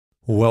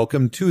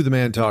Welcome to the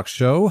Man Talk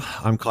Show.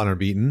 I'm Connor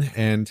Beaton,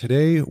 and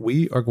today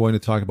we are going to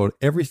talk about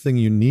everything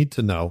you need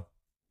to know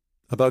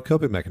about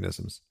coping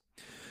mechanisms.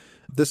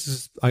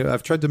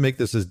 I've tried to make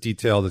this as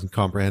detailed and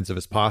comprehensive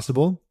as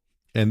possible.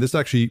 And this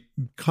actually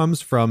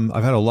comes from,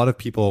 I've had a lot of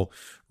people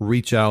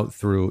reach out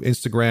through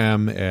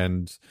Instagram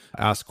and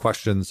ask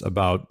questions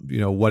about,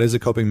 what is a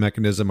coping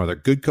mechanism? Are there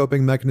good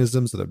coping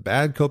mechanisms? Are there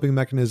bad coping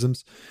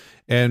mechanisms?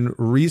 And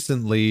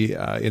recently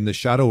in the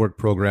shadow work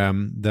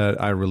program that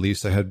I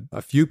released, I had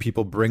a few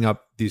people bring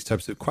up these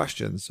types of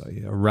questions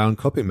around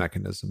coping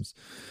mechanisms.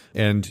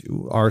 And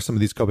are some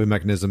of these coping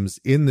mechanisms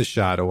in the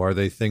shadow? Are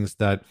they things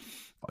that,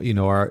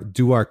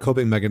 do our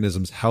coping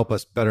mechanisms help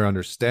us better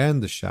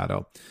understand the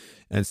shadow?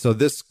 And so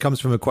this comes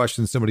from a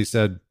question somebody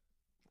said,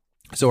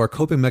 so are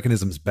coping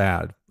mechanisms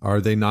bad? Are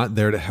they not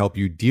there to help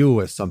you deal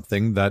with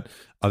something that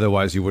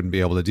otherwise you wouldn't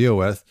be able to deal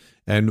with?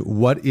 And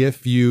what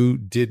if you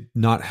did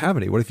not have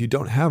any? What if you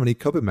don't have any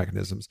coping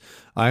mechanisms?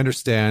 I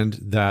understand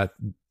that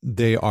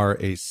they are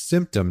a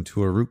symptom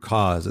to a root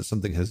cause, that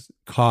something has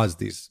caused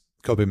these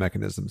coping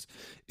mechanisms.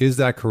 Is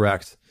that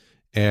correct?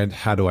 And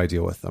how do I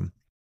deal with them?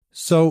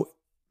 So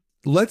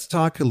let's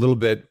talk a little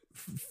bit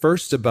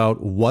first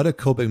about what a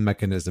coping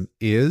mechanism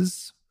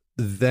is.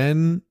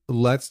 Then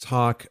let's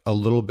talk a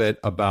little bit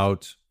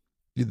about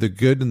the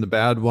good and the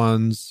bad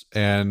ones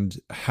and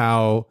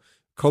how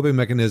coping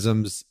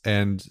mechanisms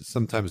and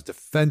sometimes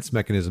defense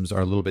mechanisms are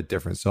a little bit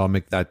different. So I'll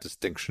make that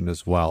distinction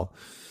as well.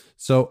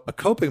 So a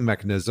coping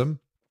mechanism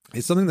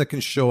is something that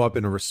can show up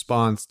in a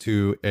response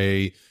to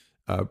a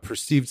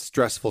perceived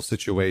stressful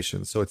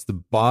situation. So it's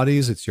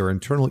it's your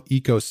internal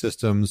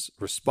ecosystem's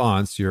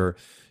response, your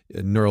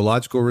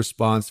neurological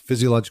response,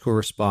 physiological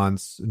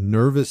response,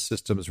 nervous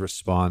system's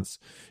response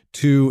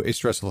to a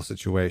stressful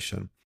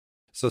situation.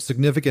 So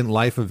significant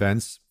life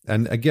events.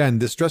 And again,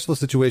 this stressful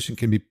situation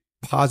can be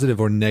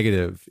positive or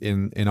negative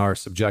in our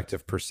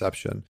subjective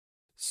perception.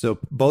 So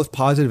both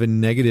positive and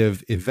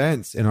negative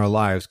events in our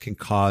lives can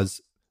cause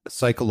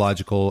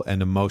psychological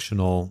and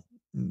emotional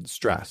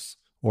stress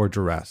or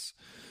duress.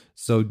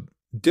 So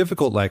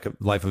difficult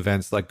life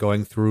events like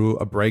going through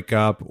a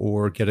breakup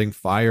or getting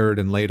fired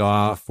and laid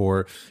off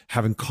or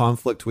having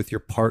conflict with your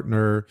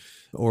partner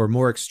or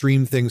more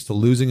extreme things to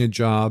losing a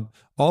job,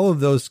 all of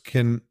those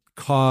can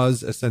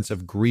cause a sense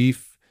of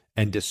grief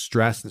and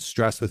distress and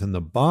stress within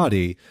the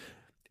body.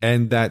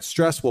 And that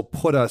stress will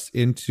put us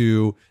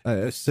into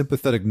a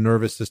sympathetic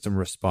nervous system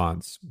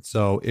response.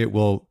 So it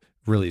will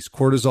release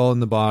cortisol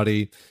in the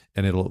body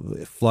and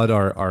it'll flood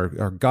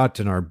our gut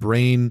and our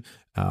brain,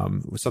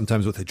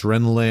 sometimes with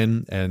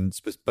adrenaline,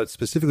 but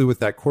specifically with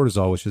that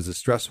cortisol, which is a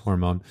stress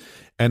hormone.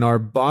 And our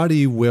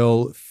body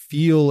will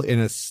feel in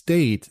a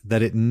state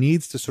that it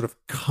needs to sort of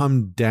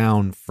come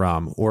down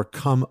from or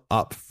come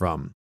up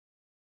from.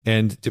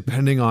 And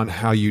depending on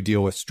how you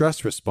deal with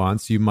stress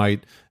response, you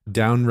might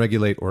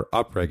downregulate or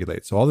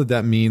upregulate. So all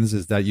that means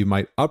is that you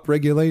might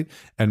upregulate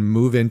and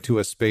move into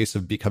a space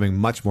of becoming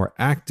much more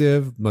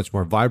active, much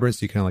more vibrant.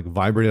 So you kind of like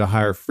vibrate at a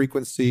higher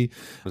frequency.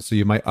 So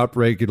you might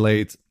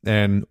upregulate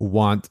and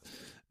want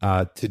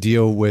to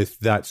deal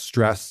with that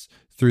stress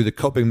through the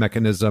coping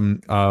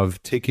mechanism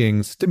of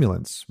taking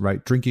stimulants,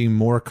 right? Drinking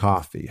more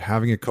coffee,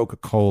 having a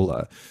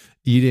Coca-Cola,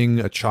 eating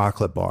a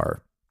chocolate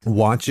bar,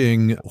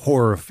 watching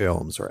horror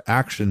films or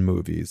action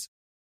movies,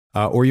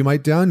 or you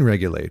might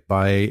downregulate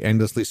by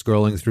endlessly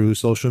scrolling through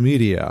social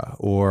media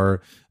or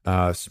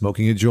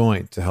smoking a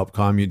joint to help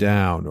calm you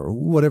down or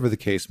whatever the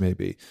case may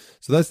be.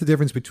 So that's the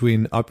difference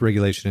between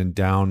upregulation and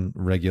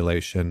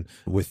downregulation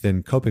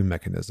within coping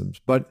mechanisms.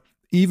 But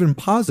even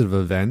positive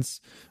events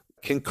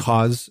can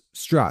cause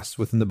stress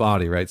within the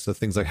body, right? So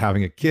things like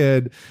having a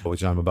kid,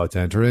 which I'm about to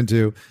enter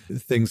into,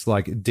 things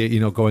like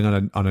going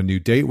on a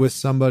new date with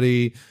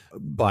somebody,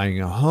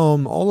 buying a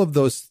home, all of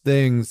those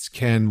things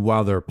can,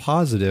 while they're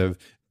positive,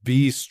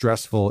 be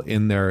stressful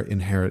in their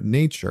inherent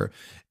nature.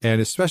 And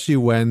especially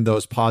when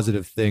those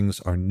positive things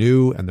are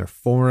new and they're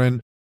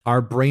foreign,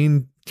 our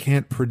brain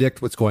can't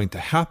predict what's going to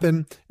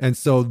happen. And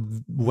so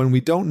when we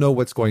don't know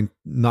what's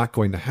not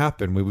going to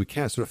happen, we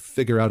can't sort of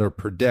figure out or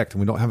predict, and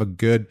we don't have a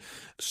good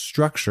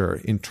structure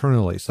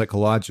internally,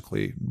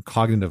 psychologically,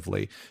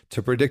 cognitively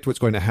to predict what's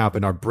going to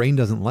happen, our brain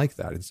doesn't like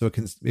that. And so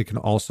it can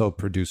also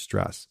produce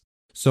stress.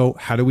 So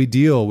how do we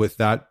deal with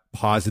that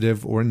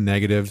positive or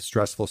negative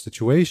stressful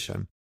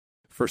situation?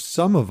 For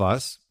some of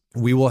us,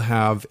 we will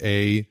have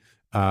a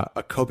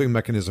coping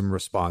mechanism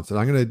response. And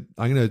I'm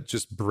gonna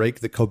just break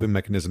the coping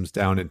mechanisms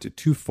down into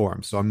two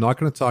forms. So I'm not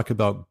going to talk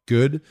about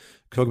good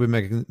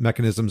coping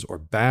mechanisms or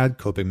bad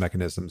coping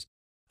mechanisms.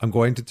 I'm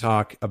going to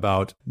talk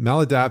about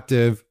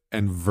maladaptive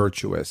and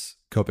virtuous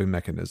coping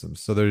mechanisms.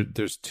 So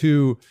there's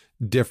two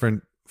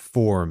different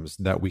forms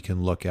that we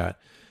can look at.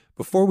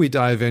 Before we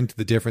dive into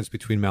the difference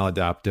between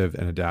maladaptive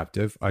and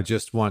adaptive, I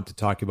just want to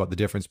talk about the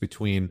difference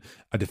between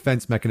a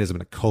defense mechanism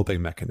and a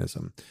coping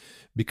mechanism,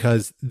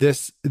 because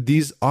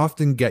these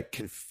often get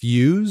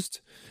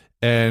confused.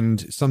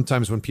 And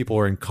sometimes when people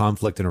are in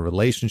conflict in a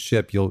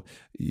relationship, you'll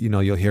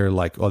hear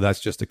like, oh,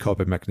 that's just a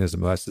coping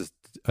mechanism. That's just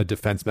a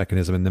defense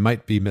mechanism, and they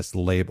might be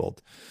mislabeled.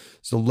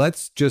 So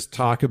let's just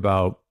talk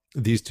about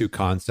these two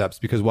concepts,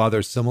 because while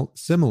they're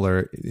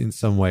similar in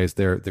some ways,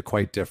 they're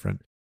quite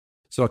different.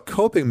 So a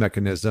coping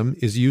mechanism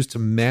is used to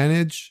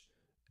manage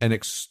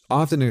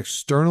often an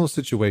external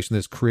situation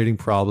that's creating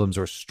problems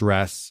or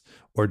stress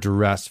or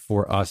duress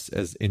for us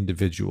as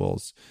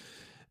individuals.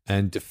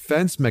 And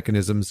defense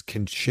mechanisms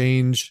can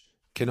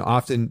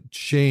often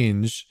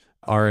change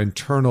our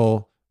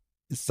internal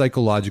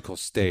psychological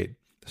state.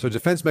 So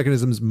defense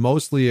mechanisms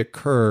mostly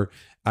occur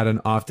at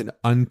an often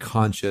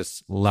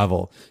unconscious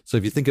level. So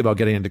if you think about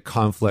getting into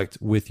conflict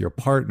with your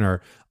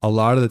partner, a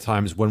lot of the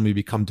times when we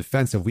become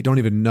defensive, we don't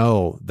even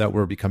know that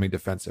we're becoming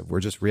defensive. We're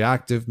just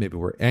reactive. Maybe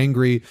we're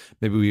angry.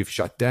 Maybe we've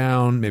shut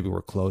down. Maybe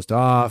we're closed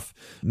off.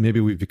 Maybe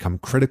we've become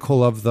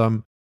critical of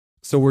them.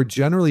 So we're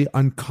generally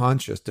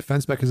unconscious.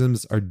 Defense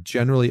mechanisms are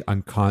generally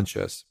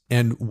unconscious.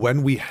 And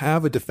when we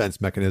have a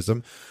defense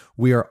mechanism,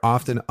 we are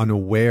often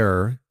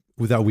unaware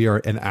that we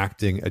are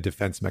enacting a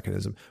defense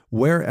mechanism.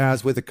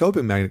 Whereas with a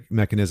coping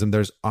mechanism,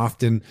 there's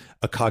often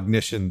a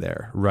cognition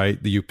there, right?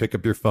 You pick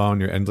up your phone,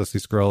 you're endlessly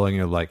scrolling,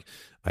 you're like,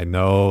 I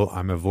know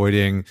I'm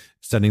avoiding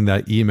sending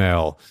that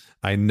email.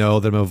 I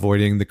know that I'm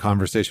avoiding the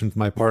conversation with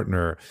my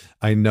partner.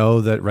 I know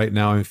that right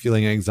now I'm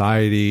feeling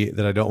anxiety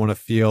that I don't want to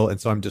feel,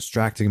 and so I'm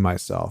distracting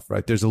myself,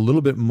 right? There's a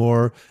little bit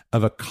more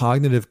of a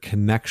cognitive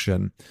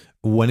connection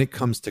when it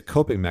comes to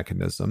coping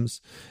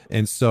mechanisms.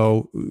 And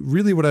so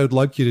really what I would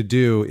like you to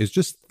do is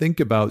just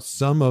think about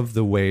some of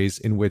the ways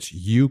in which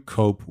you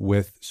cope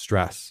with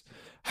stress.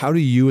 How do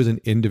you as an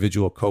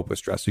individual cope with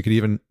stress? You could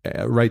even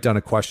write down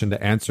a question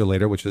to answer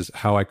later, which is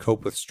how I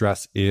cope with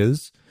stress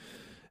is,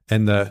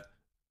 and the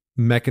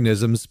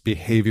mechanisms,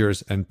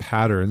 behaviors, and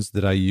patterns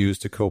that I use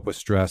to cope with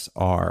stress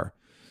are.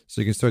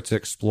 So you can start to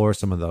explore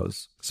some of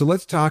those. So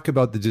let's talk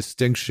about the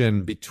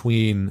distinction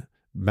between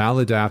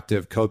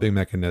maladaptive coping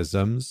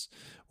mechanisms,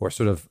 or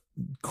sort of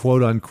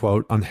quote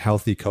unquote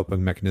unhealthy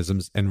coping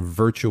mechanisms, and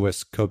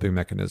virtuous coping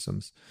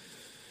mechanisms.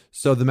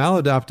 So the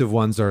maladaptive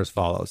ones are as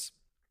follows.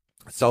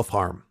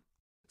 Self-harm.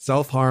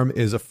 Self-harm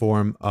is a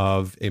form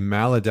of a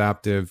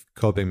maladaptive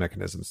coping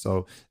mechanism.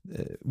 So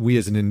we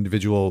as an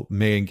individual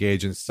may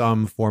engage in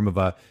some form of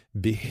a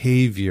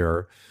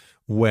behavior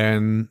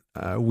when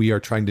we are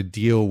trying to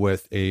deal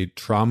with a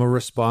trauma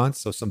response,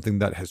 so something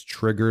that has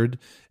triggered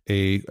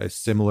a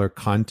similar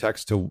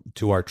context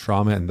to our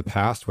trauma in the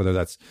past, whether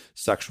that's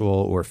sexual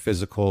or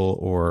physical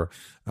or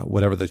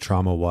whatever the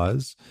trauma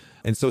was.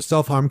 And so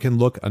self-harm can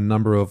look a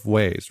number of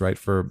ways, right?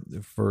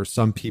 For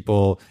some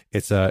people,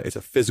 it's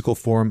a physical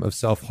form of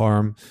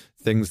self-harm,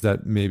 things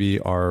that maybe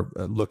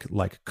look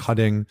like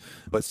cutting,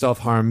 but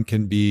self-harm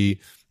can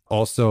be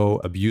also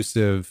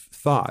abusive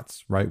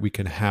thoughts, right? We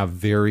can have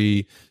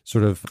very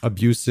sort of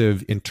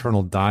abusive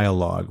internal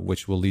dialogue,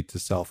 which will lead to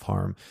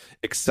self-harm.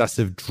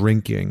 Excessive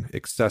drinking,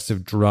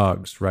 excessive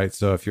drugs, right?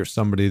 So if you're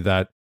somebody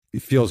that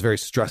feels very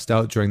stressed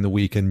out during the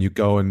week and you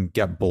go and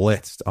get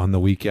blitzed on the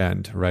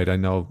weekend, right? I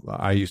know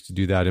I used to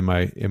do that in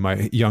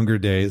my younger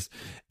days,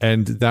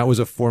 and that was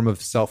a form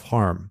of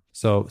self-harm.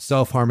 So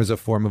self-harm is a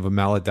form of a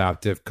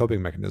maladaptive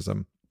coping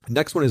mechanism.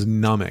 Next one is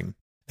numbing.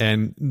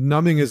 And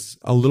numbing is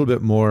a little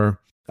bit more,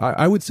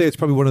 I would say it's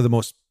probably one of the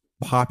most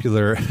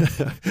popular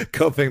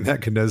coping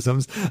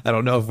mechanisms. I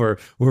don't know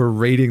if we're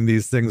rating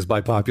these things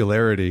by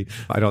popularity.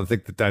 I don't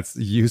think that that's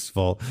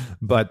useful.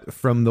 But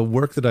from the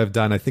work that I've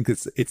done, I think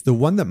it's the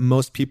one that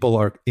most people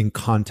are in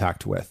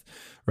contact with,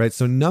 right?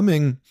 So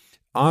numbing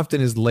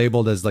often is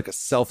labeled as like a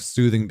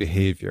self-soothing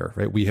behavior,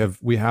 right? We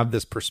have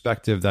this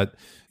perspective that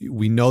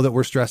we know that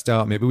we're stressed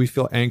out. Maybe we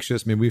feel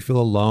anxious. Maybe we feel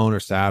alone or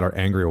sad or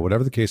angry or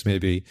whatever the case may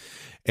be.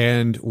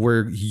 And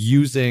we're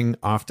using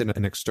often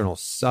an external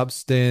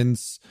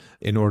substance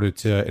in order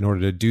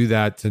to do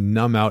that, to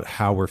numb out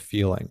how we're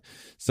feeling.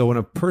 So when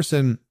a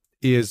person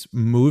is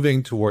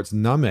moving towards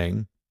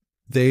numbing,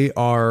 they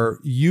are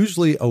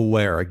usually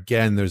aware.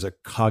 Again, there's a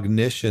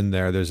cognition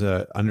there. There's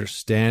a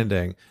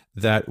understanding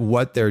that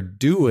what they're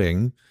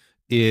doing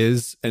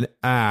is an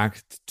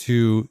act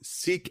to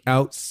seek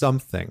out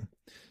something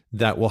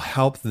that will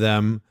help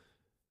them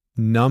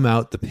numb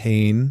out the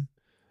pain,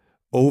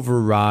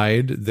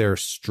 override their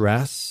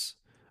stress,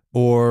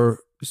 or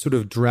sort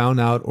of drown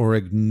out or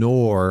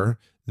ignore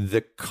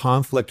the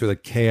conflict or the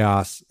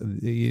chaos,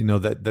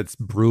 that's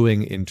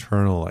brewing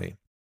internally.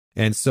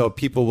 And so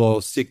people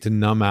will seek to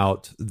numb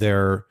out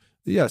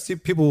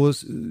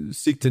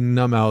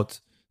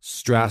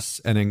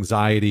stress and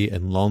anxiety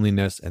and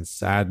loneliness and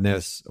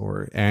sadness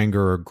or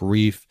anger or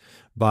grief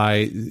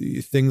by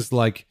things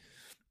like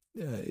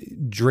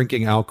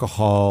drinking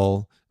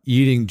alcohol,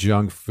 eating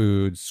junk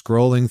food,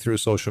 scrolling through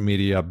social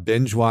media,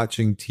 binge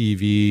watching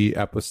TV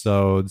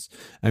episodes.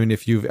 I mean,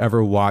 if you've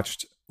ever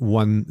watched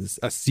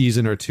a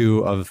season or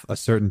two of a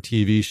certain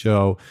TV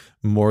show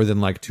more than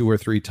like 2 or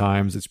 3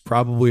 times, it's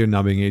probably a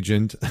numbing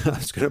agent. I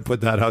was going to put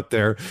that out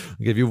there.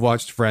 Like if you've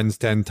watched Friends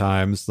 10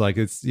 times, like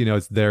it's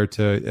there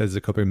as a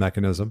coping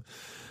mechanism.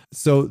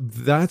 So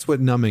that's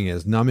what numbing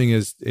is. Numbing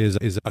is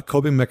a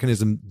coping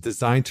mechanism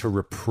designed to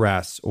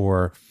repress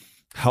or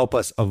help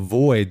us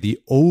avoid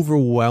the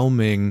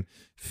overwhelming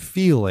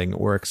feeling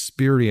or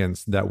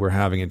experience that we're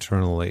having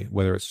internally,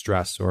 whether it's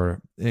stress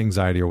or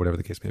anxiety or whatever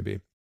the case may be.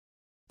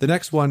 The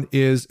next one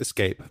is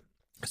escape.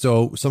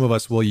 So some of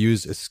us will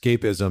use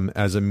escapism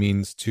as a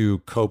means to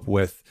cope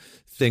with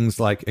things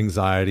like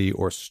anxiety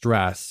or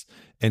stress.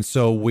 And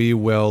so we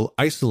will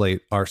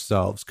isolate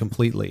ourselves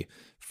completely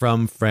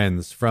from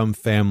friends, from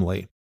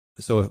family.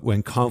 So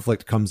when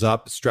conflict comes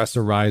up, stress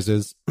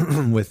arises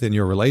within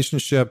your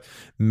relationship,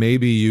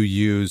 maybe you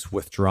use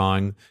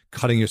withdrawing,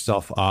 cutting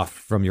yourself off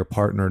from your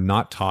partner,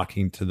 not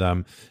talking to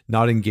them,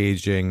 not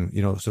engaging,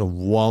 sort of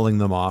walling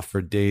them off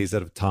for days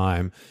at a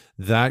time.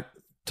 That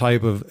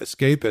type of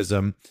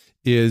escapism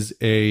is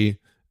a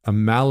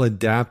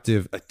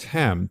maladaptive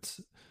attempt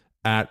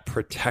at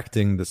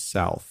protecting the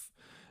self.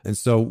 And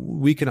so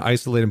we can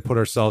isolate and put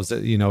ourselves,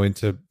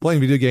 into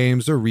playing video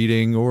games or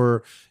reading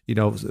or,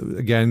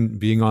 again,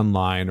 being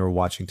online or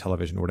watching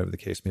television or whatever the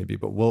case may be.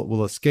 But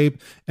we'll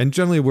escape. And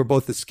generally, we're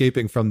both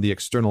escaping from the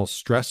external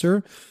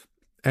stressor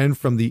and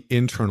from the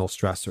internal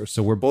stressor.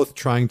 So we're both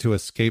trying to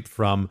escape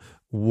from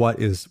what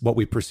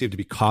we perceive to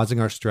be causing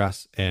our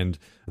stress and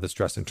the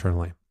stress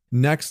internally.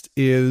 Next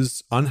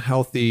is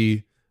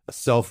unhealthy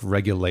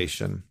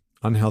self-regulation,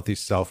 unhealthy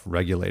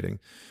self-regulating.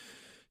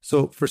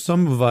 So for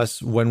some of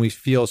us, when we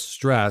feel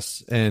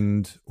stress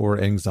or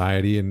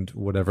anxiety and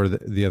whatever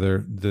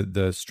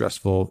the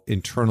stressful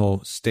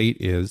internal state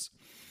is,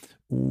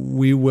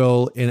 we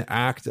will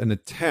enact an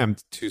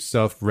attempt to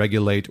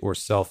self-regulate or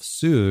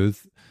self-soothe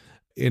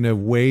in a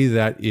way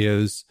that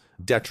is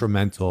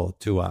detrimental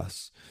to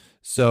us.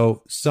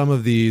 So some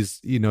of these,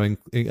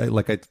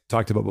 like I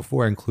talked about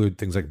before, include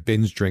things like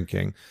binge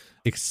drinking,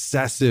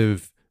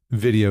 excessive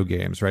video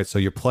games, right? So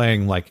you're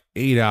playing like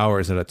 8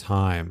 hours at a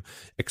time,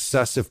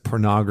 excessive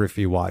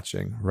pornography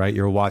watching, right?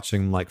 You're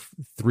watching like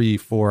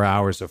 3-4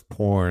 hours of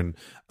porn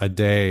a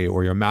day,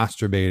 or you're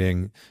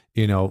masturbating,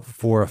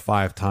 4 or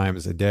 5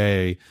 times a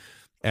day.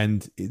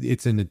 And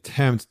it's an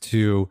attempt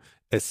to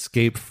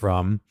escape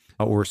from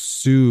or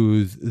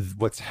soothe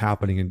what's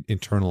happening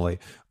internally.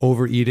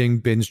 Overeating,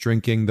 binge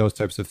drinking, those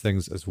types of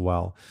things as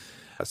well.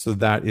 So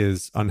that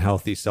is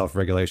unhealthy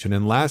self-regulation.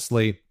 And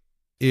lastly,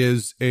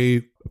 is a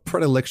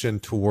predilection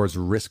towards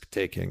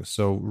risk-taking.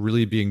 So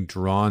really being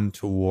drawn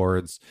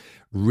towards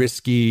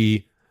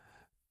risky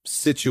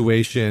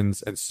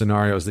situations and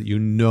scenarios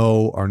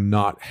that are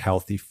not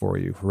healthy for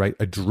you, right?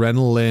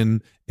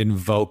 Adrenaline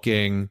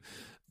invoking,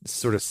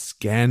 sort of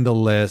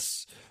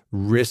scandalous,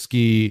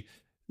 risky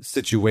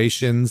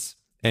situations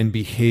and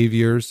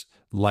behaviors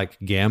like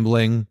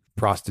gambling,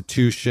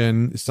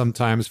 prostitution,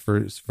 sometimes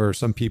for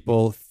some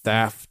people,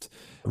 theft,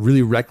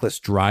 really reckless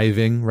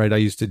driving, right? I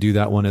used to do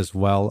that one as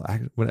well.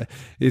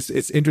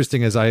 It's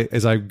interesting as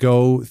I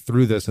go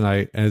through this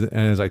and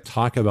as I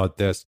talk about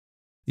this,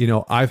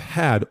 I've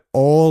had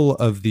all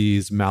of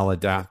these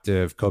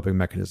maladaptive coping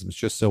mechanisms,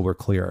 just so we're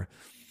clear.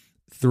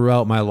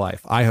 Throughout my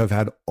life, I have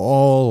had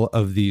all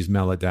of these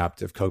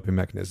maladaptive coping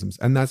mechanisms.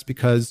 And that's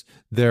because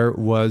there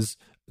was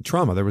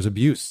trauma, there was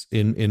abuse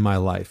in my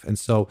life. And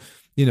so,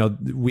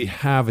 we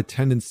have a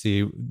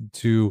tendency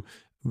to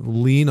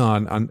lean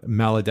on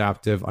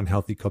maladaptive,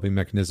 unhealthy coping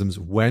mechanisms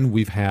when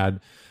we've had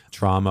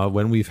trauma,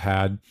 when we've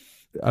had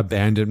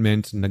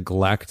abandonment,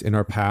 neglect in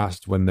our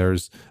past, when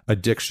there's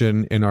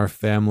addiction in our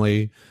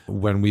family,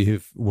 when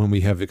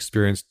we have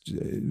experienced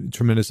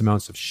tremendous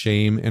amounts of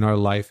shame in our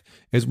life,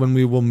 is when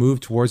we will move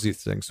towards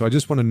these things. So I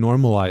just want to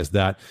normalize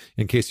that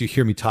in case you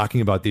hear me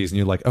talking about these and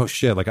you're like, oh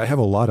shit, like I have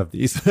a lot of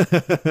these.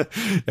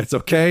 It's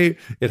okay.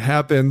 It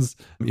happens.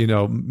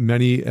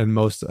 Many and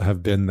most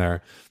have been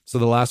there. So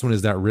the last one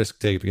is that risk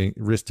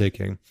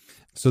taking.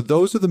 So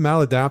those are the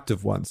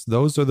maladaptive ones.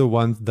 Those are the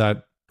ones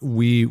that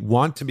we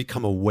want to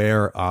become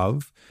aware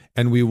of,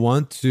 and we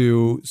want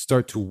to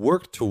start to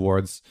work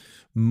towards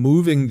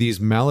moving these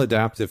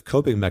maladaptive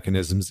coping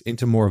mechanisms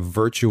into more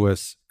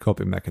virtuous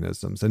coping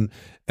mechanisms. And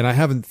I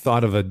haven't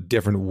thought of a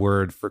different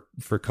word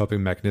for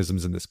coping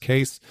mechanisms in this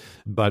case,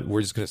 but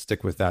we're just going to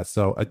stick with that.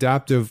 So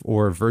adaptive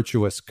or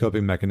virtuous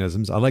coping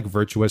mechanisms. I like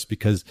virtuous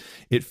because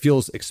it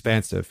feels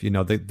expansive.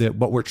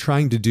 What we're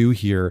trying to do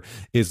here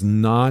is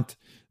not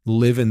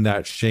live in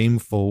that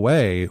shameful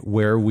way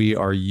where we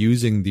are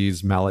using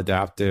these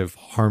maladaptive,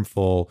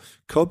 harmful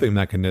coping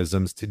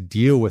mechanisms to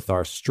deal with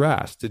our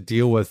stress, to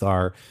deal with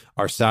our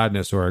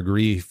sadness or our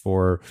grief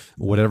or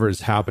whatever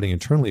is happening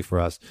internally for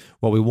us.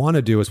 What we want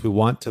to do is we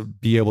want to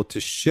be able to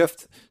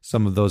shift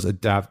some of those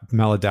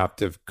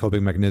maladaptive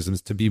coping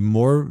mechanisms to be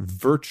more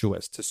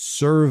virtuous, to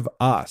serve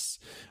us.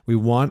 We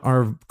want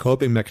our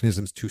coping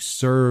mechanisms to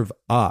serve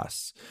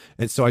us.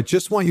 And so I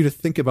just want you to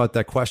think about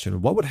that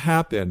question. What would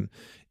happen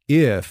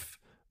if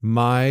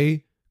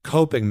my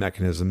coping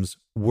mechanisms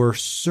were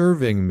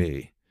serving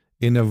me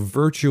in a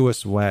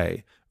virtuous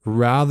way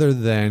rather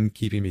than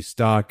keeping me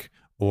stuck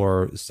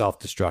or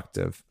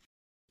self-destructive?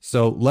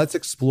 So let's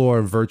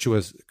explore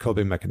virtuous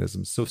coping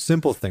mechanisms. So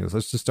simple things.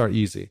 Let's just start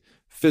easy.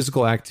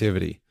 Physical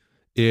activity.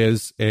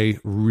 is a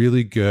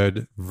really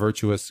good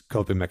virtuous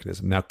coping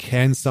mechanism. Now,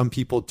 can some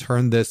people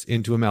turn this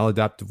into a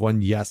maladaptive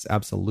one? Yes,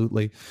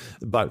 absolutely.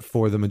 But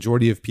for the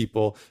majority of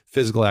people,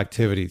 physical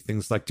activity,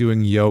 things like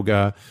doing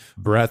yoga,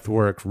 breath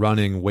work,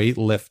 running,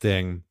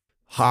 weightlifting,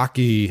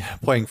 hockey,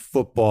 playing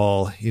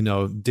football,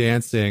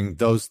 dancing,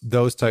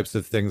 those types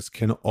of things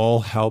can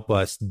all help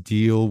us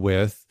deal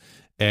with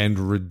and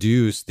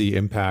reduce the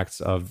impacts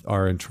of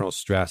our internal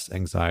stress,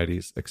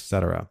 anxieties,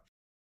 etc.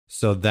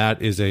 So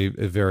that is a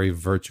very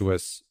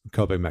virtuous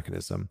coping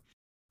mechanism.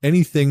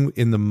 Anything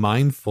in the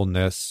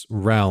mindfulness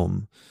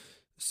realm,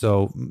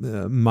 so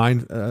a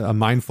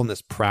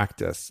mindfulness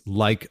practice,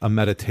 like a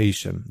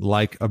meditation,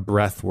 like a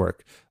breath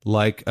work,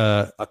 like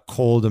a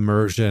cold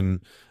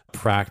immersion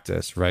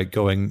practice, right?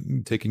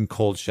 Taking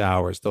cold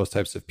showers, those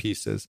types of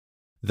pieces.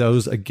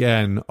 Those,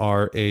 again,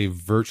 are a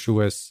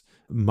virtuous,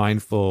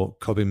 mindful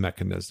coping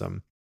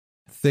mechanism.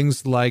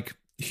 Things like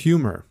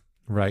humor,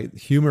 right?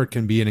 Humor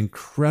can be an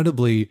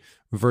incredibly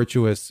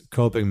virtuous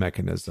coping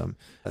mechanism.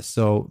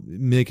 So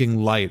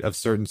making light of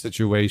certain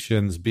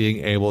situations,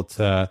 being able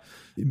to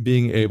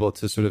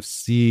sort of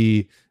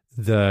see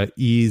the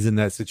ease in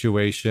that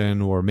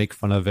situation or make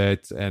fun of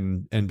it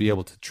and be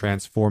able to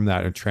transform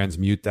that and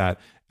transmute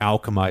that,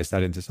 alchemize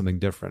that into something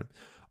different.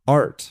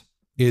 Art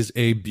is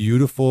a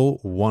beautiful,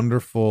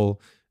 wonderful,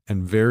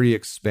 and very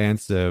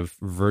expansive,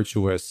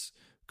 virtuous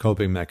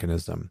coping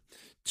mechanism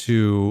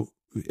to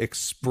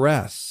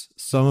express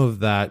some of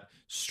that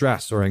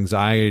stress or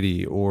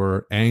anxiety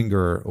or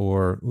anger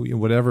or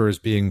whatever is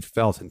being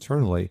felt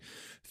internally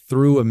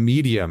through a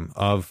medium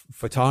of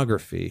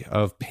photography,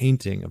 of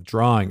painting, of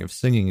drawing, of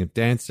singing, of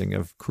dancing,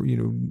 of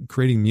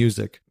creating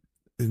music.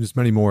 There's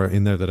many more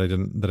in there that I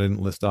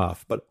didn't list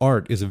off. But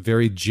art is a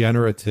very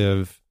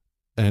generative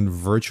and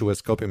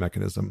virtuous coping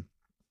mechanism.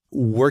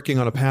 Working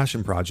on a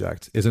passion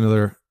project is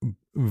another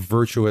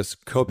virtuous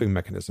coping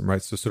mechanism,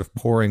 right? So sort of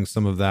pouring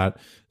some of that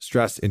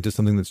stress into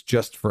something that's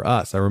just for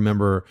us. I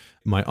remember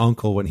my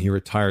uncle, when he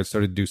retired,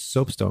 started to do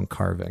soapstone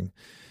carving.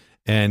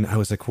 And I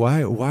was like,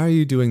 why are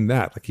you doing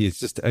that? Like,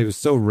 it was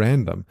so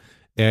random.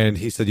 And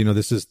he said,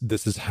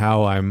 this is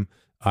how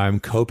I'm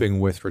coping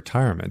with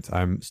retirement.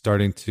 I'm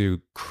starting to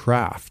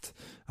craft.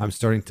 I'm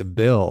starting to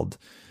build.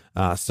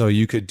 So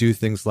you could do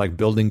things like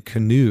building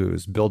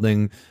canoes,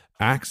 building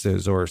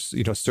axes, or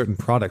certain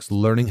products,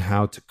 learning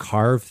how to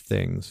carve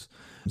things.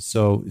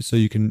 So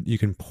you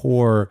can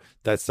pour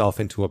that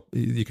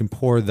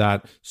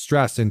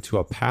stress into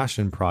a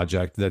passion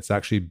project that's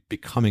actually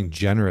becoming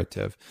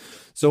generative.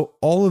 So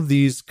all of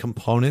these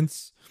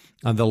components,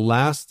 the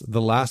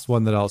last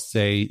one that I'll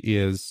say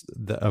is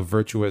a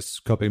virtuous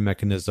coping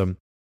mechanism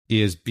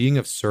is being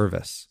of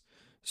service.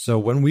 So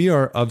when we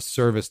are of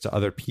service to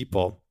other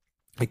people,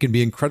 it can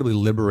be incredibly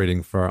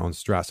liberating for our own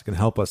stress. It can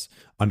help us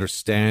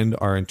understand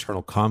our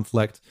internal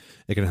conflict.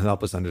 It can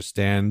help us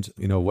understand,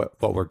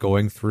 what we're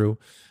going through.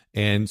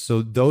 And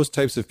so those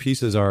types of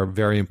pieces are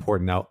very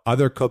important. Now,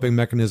 other coping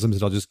mechanisms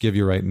that I'll just give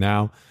you right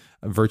now,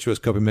 virtuous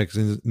coping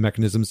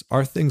mechanisms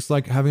are things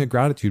like having a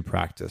gratitude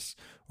practice,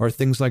 or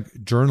things like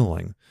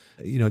journaling,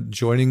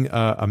 joining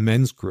a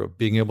men's group,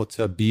 being able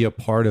to be a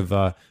part of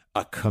a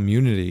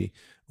community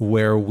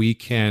where we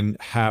can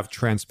have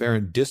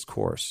transparent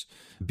discourse.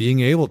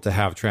 Being able to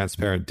have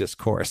transparent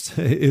discourse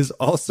is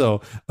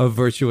also a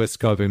virtuous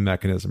coping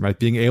mechanism, right?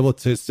 Being able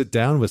to sit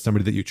down with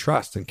somebody that you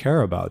trust and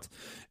care about,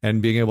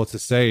 and being able to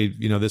say,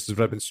 this is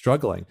what I've been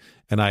struggling,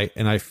 and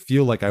I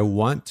feel like I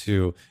want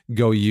to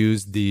go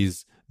use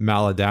these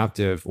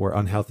maladaptive or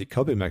unhealthy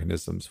coping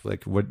mechanisms.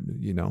 Like,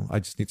 I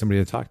just need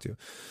somebody to talk to.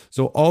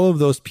 So all of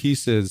those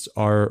pieces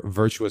are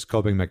virtuous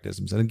coping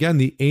mechanisms. And again,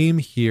 the aim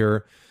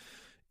here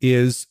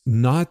is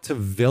not to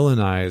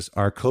villainize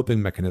our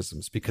coping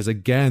mechanisms, because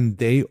again,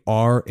 they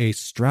are a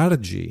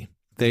strategy.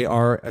 They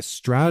are a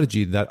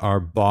strategy that our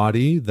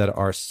body, that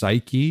our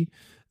psyche,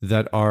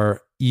 that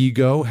our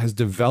ego has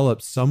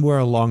developed somewhere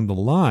along the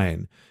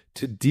line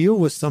to deal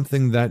with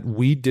something that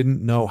we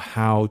didn't know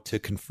how to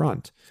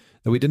confront,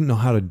 that we didn't know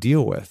how to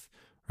deal with,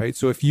 right?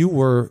 So if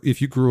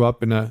you grew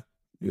up in a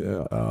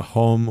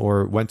home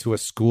or went to a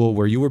school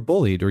where you were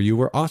bullied, or you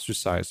were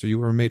ostracized, or you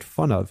were made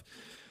fun of,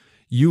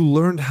 you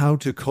learned how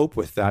to cope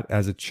with that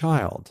as a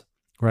child,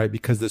 right?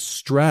 Because the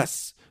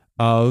stress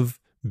of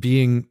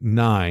being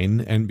 9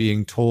 and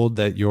being told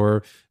that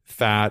you're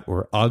fat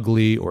or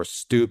ugly or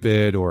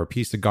stupid or a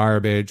piece of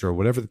garbage or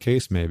whatever the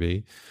case may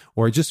be,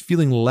 or just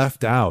feeling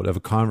left out of a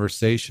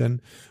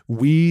conversation,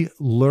 we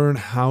learn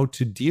how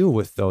to deal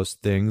with those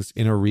things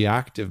in a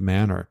reactive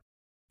manner.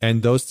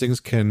 And those things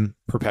can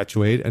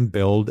perpetuate and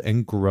build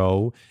and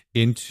grow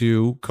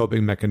into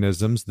coping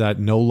mechanisms that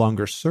no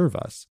longer serve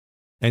us.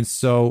 And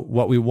so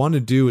what we want to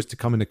do is to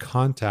come into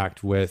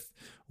contact with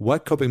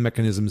what coping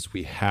mechanisms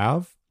we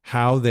have,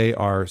 how they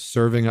are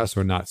serving us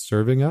or not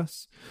serving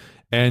us,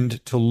 and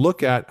to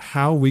look at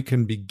how we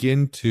can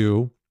begin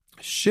to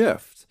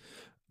shift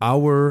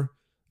our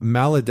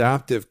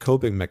maladaptive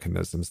coping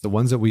mechanisms, the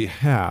ones that we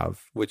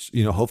have, which,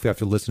 hopefully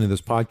after listening to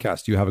this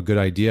podcast, you have a good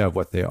idea of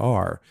what they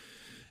are.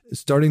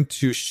 starting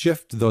to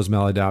shift those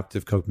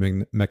maladaptive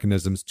coping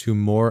mechanisms to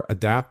more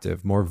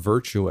adaptive, more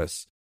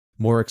virtuous,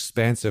 more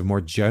expansive,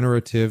 more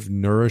generative,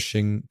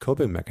 nourishing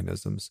coping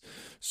mechanisms,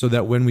 so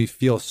that when we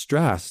feel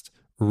stressed,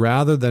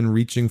 rather than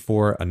reaching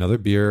for another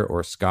beer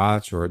or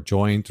scotch or a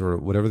joint or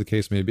whatever the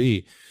case may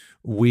be,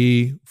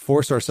 we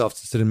force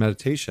ourselves to sit in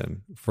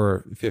meditation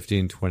for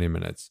 15, 20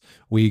 minutes.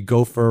 We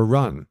go for a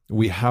run.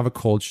 We have a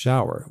cold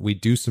shower. We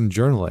do some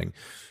journaling.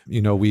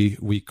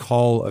 We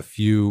call a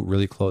few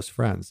really close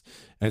friends.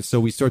 And so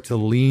we start to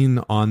lean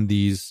on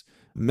these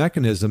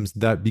mechanisms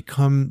that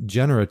become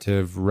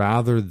generative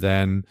rather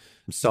than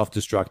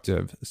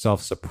self-destructive,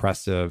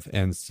 self-suppressive,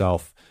 and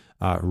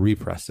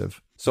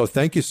self-repressive. So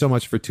thank you so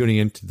much for tuning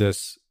into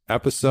this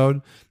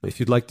episode. If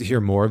you'd like to hear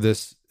more of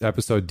this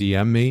episode,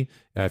 DM me.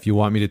 If you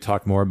want me to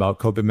talk more about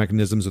coping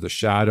mechanisms or the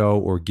shadow,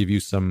 or give you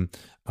some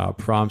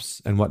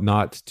prompts and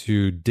whatnot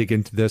to dig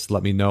into this,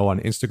 let me know on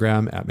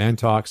Instagram at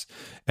ManTalks.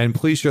 And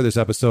please share this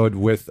episode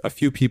with a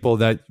few people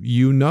that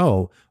you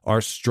know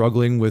are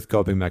struggling with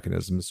coping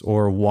mechanisms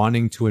or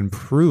wanting to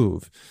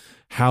improve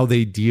how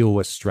they deal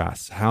with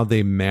stress, how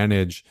they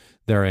manage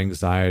their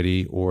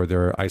anxiety or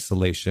their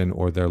isolation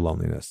or their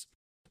loneliness.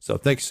 So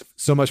thanks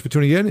so much for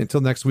tuning in. Until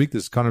next week,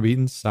 this is Connor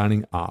Beaton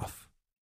signing off.